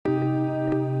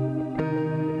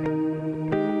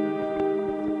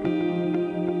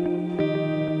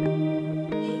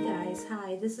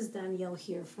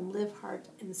here from Live Heart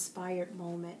Inspired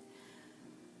Moment.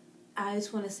 I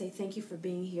just want to say thank you for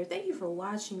being here. Thank you for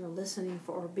watching or listening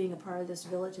or being a part of this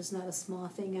village. It's not a small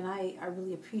thing, and I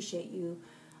really appreciate you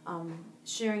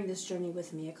sharing this journey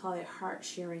with me. I call it Heart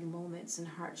Sharing Moments and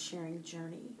Heart Sharing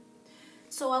Journey.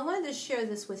 So I wanted to share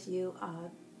this with you.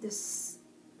 This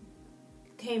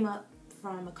came up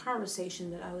from a conversation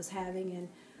that I was having, and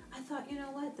I thought, you know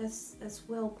what, that's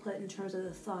well put in terms of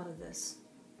the thought of this.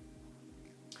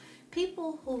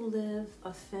 People who live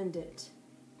offended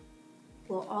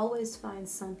will always find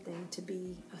something to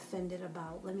be offended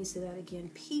about. Let me say that again.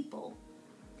 People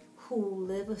who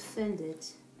live offended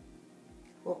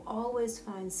will always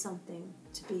find something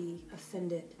to be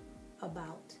offended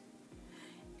about.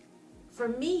 For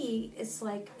me, it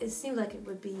seems like it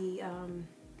would be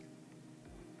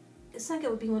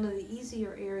one of the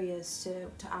easier areas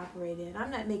to operate in.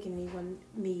 I'm not making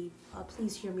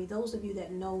please hear me. Those of you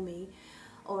that know me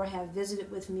or have visited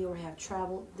with me or have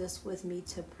traveled this with me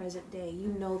to present day, you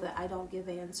know that I don't give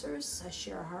answers. I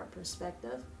share a heart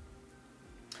perspective.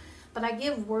 But I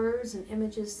give words and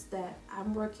images that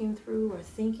I'm working through or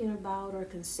thinking about or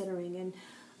considering. And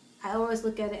I always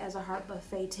look at it as a heart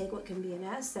buffet. Take what can be an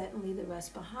asset and leave the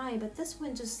rest behind. But this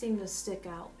one just seemed to stick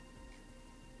out.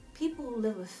 People who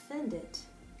live offended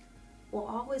will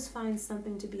always find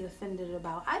something to be offended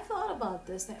about. I thought about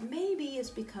this, that maybe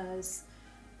it's because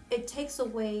it takes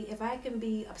away, if I can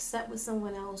be upset with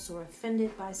someone else or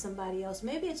offended by somebody else,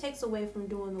 maybe it takes away from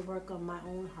doing the work on my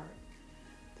own heart.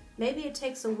 Maybe it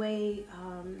takes away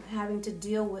having to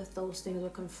deal with those things or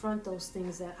confront those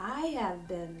things that I have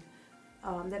been,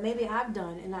 that maybe I've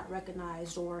done and not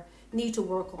recognized or need to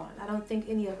work on. I don't think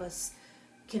any of us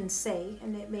can say,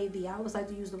 and it may be, I always like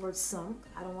to use the word sunk.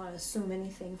 I don't want to assume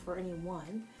anything for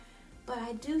anyone. But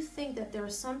I do think that there are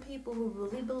some people who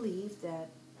really believe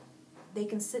that they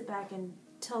can sit back and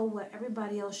tell what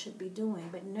everybody else should be doing,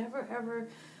 but never ever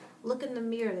look in the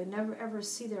mirror. They never ever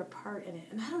see their part in it.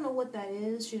 And I don't know what that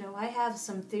is. I have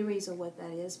some theories of what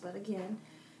that is, but again,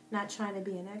 not trying to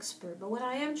be an expert. But what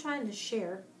I am trying to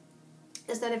share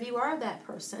is that if you are that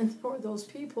person or those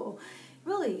people,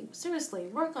 really, seriously,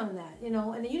 work on that,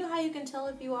 And you know how you can tell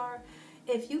if you are?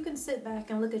 If you can sit back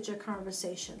and look at your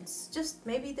conversations, just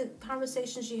maybe the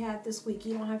conversations you had this week,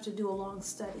 you don't have to do a long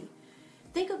study.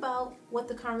 Think about what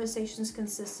the conversations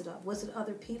consisted of. Was it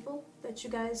other people that you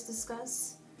guys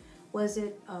discussed? Was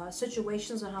it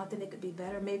situations on how they could be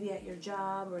better, maybe at your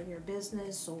job or in your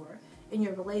business or in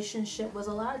your relationship? Was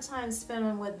a lot of time spent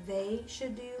on what they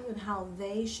should do and how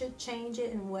they should change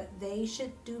it and what they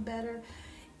should do better?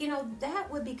 That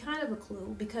would be kind of a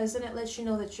clue, because then it lets you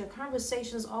know that your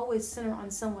conversations always center on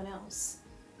someone else.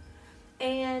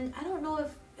 And I don't know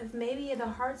if maybe the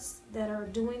hearts that are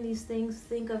doing these things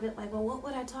think of it like, well, what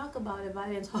would I talk about if I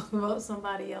didn't talk about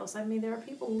somebody else? I mean, there are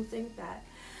people who think that.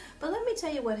 But let me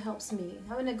tell you what helps me.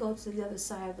 I'm going to go to the other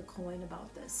side of the coin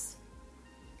about this.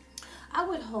 I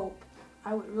would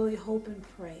really hope and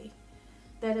pray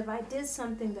that if I did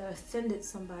something that offended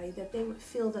somebody, that they would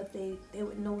feel that they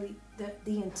would know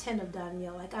the intent of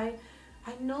Danielle. Like I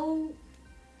know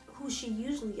who she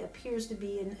usually appears to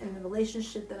be in the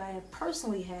relationship that I have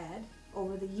personally had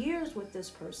over the years with this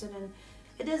person, and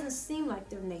it doesn't seem like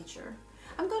their nature.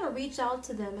 I'm going to reach out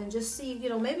to them and just see,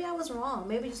 maybe I was wrong.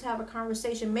 Maybe just have a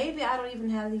conversation. Maybe I don't even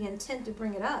have the intent to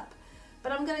bring it up,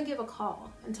 but I'm going to give a call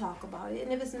and talk about it.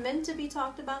 And if it's meant to be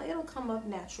talked about, it'll come up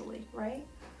naturally, right?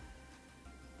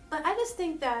 But I just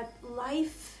think that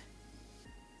life,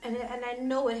 and I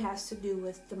know it has to do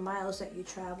with the miles that you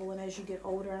travel and as you get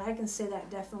older, and I can say that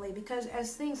definitely, because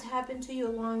as things happen to you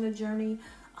along the journey,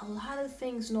 a lot of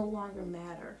things no longer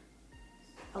matter.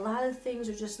 A lot of things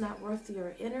are just not worth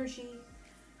your energy.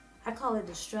 I call it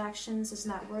distractions. It's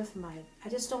not worth I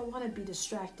just don't want to be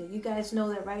distracted. You guys know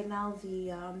that right now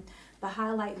the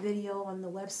highlight video on the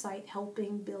website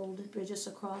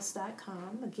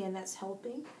helpingbuildbridgesacross.com. Again, that's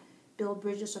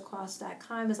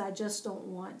helpingbuildbridgesacross.com, is I just don't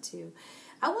want to.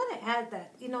 I want to add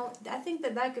that, I think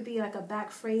that could be like a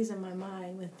back phrase in my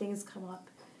mind when things come up.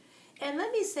 And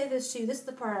let me say this to you. This is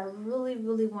the part I really,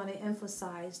 really want to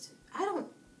emphasize. I don't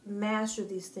master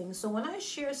these things. So when I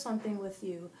share something with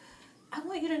you, I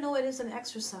want you to know it is an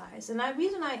exercise. And the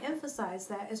reason I emphasize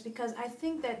that is because I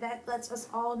think that lets us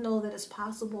all know that it's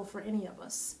possible for any of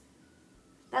us.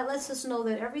 That lets us know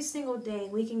that every single day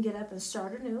we can get up and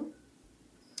start anew.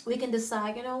 We can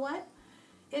decide, you know what?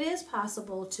 It is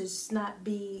possible to just not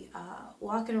be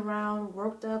walking around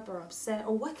worked up or upset.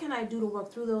 Or what can I do to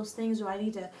work through those things? Do I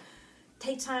need to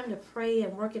take time to pray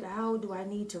and work it out? Do I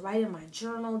need to write in my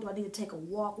journal? Do I need to take a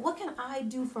walk? What can I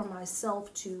do for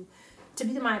myself to to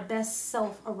be my best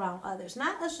self around others.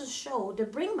 Not as a show, to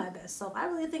bring my best self. I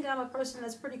really think I'm a person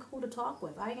that's pretty cool to talk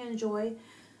with. I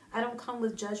don't come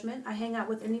with judgment. I hang out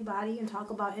with anybody and talk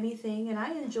about anything, and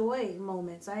I enjoy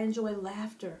moments. I enjoy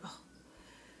laughter. Oh,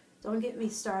 don't get me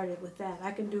started with that.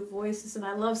 I can do voices, and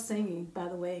I love singing, by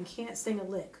the way, and can't sing a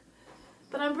lick.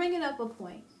 But I'm bringing up a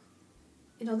point.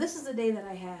 This is the day that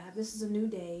I have. This is a new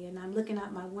day, and I'm looking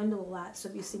out my window a lot, so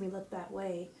if you see me look that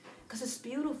way, because it's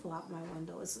beautiful out my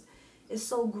window. It's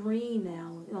so green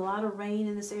now. A lot of rain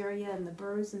in this area and the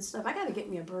birds and stuff. I got to get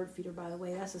me a bird feeder, by the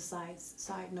way. That's a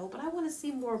side note. But I want to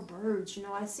see more birds.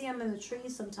 I see them in the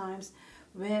trees sometimes,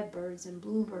 red birds and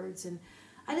bluebirds. And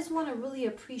I just want to really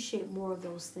appreciate more of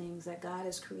those things that God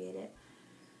has created.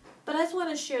 But I just want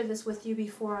to share this with you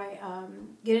before I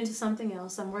get into something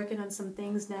else. I'm working on some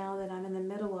things now that I'm in the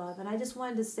middle of. And I just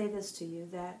wanted to say this to you,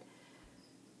 that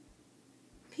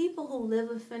people who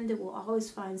live offended will always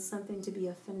find something to be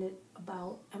offended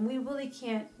about, and we really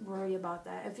can't worry about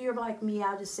that. If you're like me,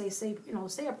 I'll just say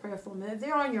a prayer for them. If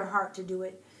they're on your heart to do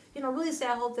it, really say,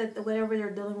 I hope that whatever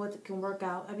they're dealing with can work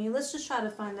out. I mean, let's just try to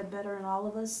find the better in all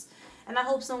of us. And I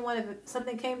hope if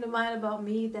something came to mind about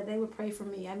me, that they would pray for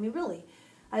me. I mean, really,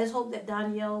 I just hope that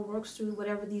Danielle works through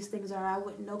whatever these things are. I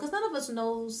wouldn't know, because none of us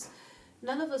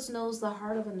knows the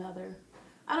heart of another.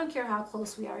 I don't care how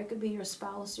close we are. It could be your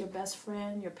spouse, your best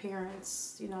friend, your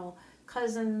parents,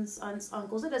 cousins, aunts,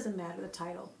 uncles. It doesn't matter the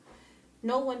title.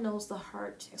 No one knows the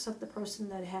heart except the person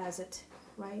that has it,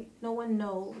 right? No one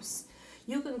knows.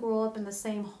 You can grow up in the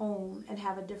same home and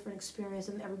have a different experience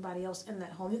than everybody else in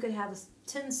that home. You could have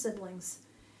 10 siblings,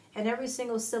 and every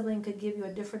single sibling could give you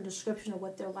a different description of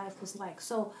what their life was like.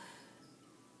 So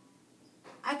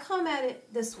I come at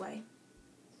it this way.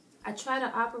 I try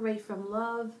to operate from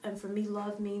love, and for me,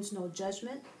 love means no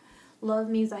judgment. Love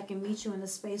means I can meet you in the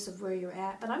space of where you're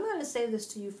at. But I'm going to say this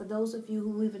to you, for those of you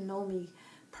who even know me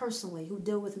personally, who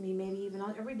deal with me maybe even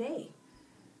every day.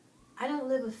 I don't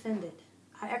live offended.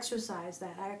 I exercise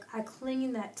that. I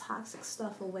clean that toxic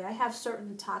stuff away. I have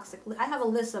I have a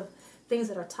list of things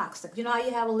that are toxic. You know how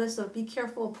you have a list of be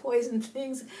careful of poison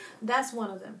things? That's one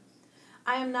of them.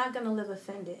 I am not going to live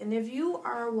offended. And if you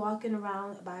are walking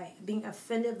around by being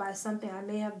offended by something I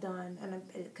may have done, and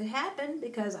it could happen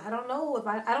because I don't know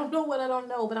I don't know what I don't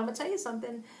know, but I'm going to tell you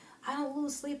something, I don't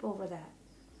lose sleep over that.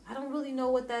 I don't really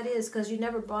know what that is because you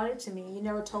never brought it to me. You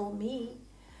never told me.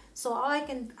 So all I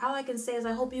can say is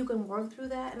I hope you can work through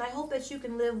that, and I hope that you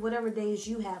can live whatever days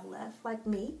you have left, like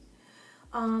me.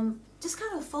 Just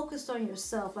kind of focused on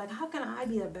yourself. Like, how can I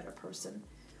be a better person?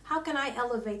 How can I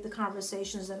elevate the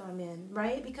conversations that I'm in,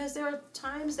 right? Because there are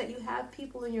times that you have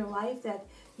people in your life that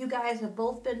you guys have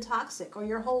both been toxic, or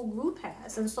your whole group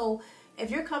has. And so if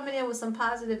you're coming in with some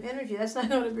positive energy, that's not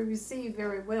going to be received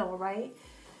very well, right?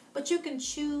 But you can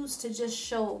choose to just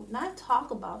show, not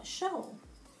talk about, show.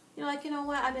 You know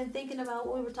what, I've been thinking about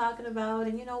what we were talking about,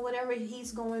 and whatever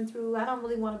he's going through, I don't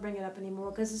really want to bring it up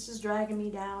anymore because it's just dragging me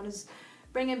down. It's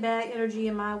bringing bad energy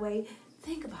in my way.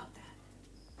 Think about that.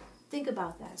 Think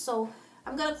about that. So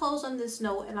I'm going to close on this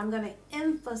note, and I'm going to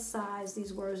emphasize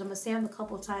these words. I'm going to say them a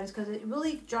couple of times because it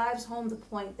really drives home the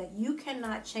point that you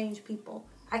cannot change people.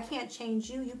 I can't change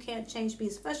you. You can't change me,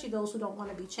 especially those who don't want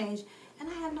to be changed. And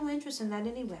I have no interest in that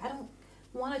anyway. I don't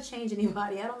want to change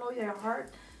anybody. I don't know their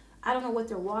heart. I don't know what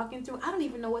they're walking through. I don't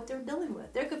even know what they're dealing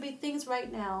with. There could be things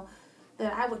right now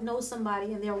that I would know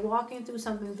somebody and they're walking through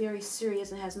something very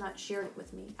serious and has not shared it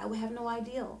with me. I would have no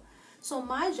idea. So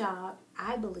my job,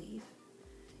 I believe,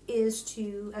 is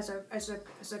to, as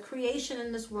a creation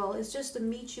in this world, is just to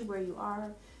meet you where you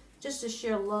are, just to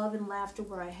share love and laughter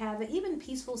where I have it. Even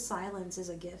peaceful silence is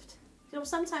a gift.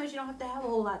 Sometimes you don't have to have a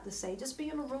whole lot to say. Just be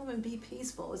in a room and be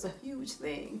peaceful is a huge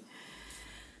thing.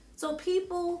 So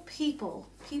people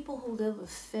who live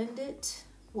offended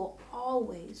will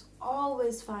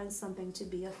always find something to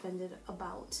be offended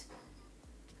about.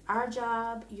 Our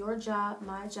job, your job,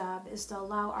 my job is to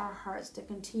allow our hearts to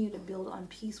continue to build on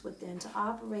peace within, to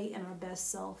operate in our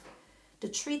best self, to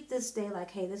treat this day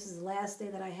like, hey, this is the last day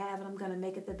that I have and I'm going to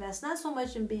make it the best. Not so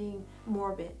much in being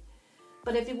morbid,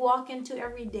 but if you walk into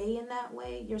every day in that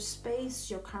way, your space,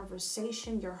 your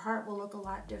conversation, your heart will look a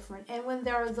lot different. And when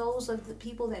there are those of the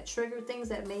people that trigger things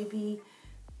that maybe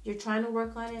you're trying to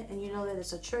work on it and you know that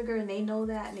it's a trigger and they know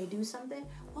that and they do something,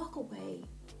 walk away.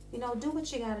 Do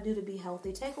what you got to do to be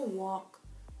healthy. Take a walk,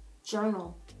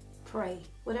 journal, pray,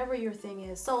 whatever your thing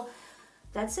is. So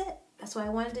that's it. That's why I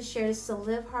wanted to share. This is a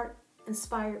Live Heart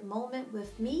Inspired moment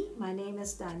with me. My name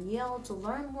is Danielle. To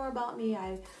learn more about me,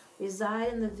 I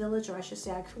reside in the village, or I should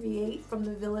say I create from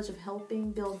the village of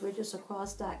helping build bridges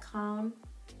across.com.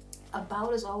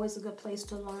 About is always a good place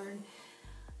to learn.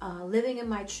 Living in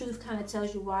My Truth kind of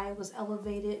tells you why I was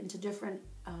elevated into different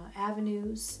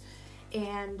avenues.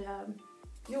 And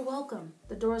you're welcome.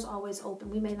 The door is always open.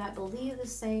 We may not believe the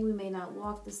same, we may not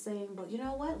walk the same, but you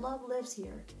know what? Love lives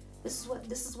here. This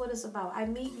is what it's about. I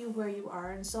meet you where you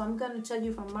are. And so I'm going to tell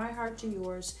you from my heart to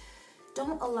yours,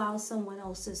 don't allow someone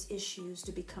else's issues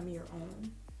to become your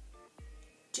own.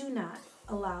 Do not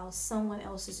allow someone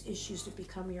else's issues to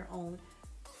become your own.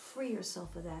 Free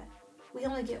yourself of that. We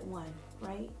only get one,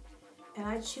 right? And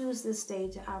I choose this day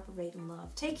to operate in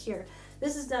love. Take care.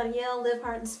 This is Danielle, Live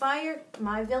Heart Inspired,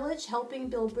 My Village, helping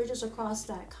build bridges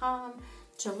across.com.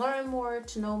 To learn more,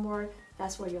 to know more,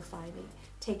 that's where you'll find me.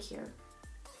 Take care.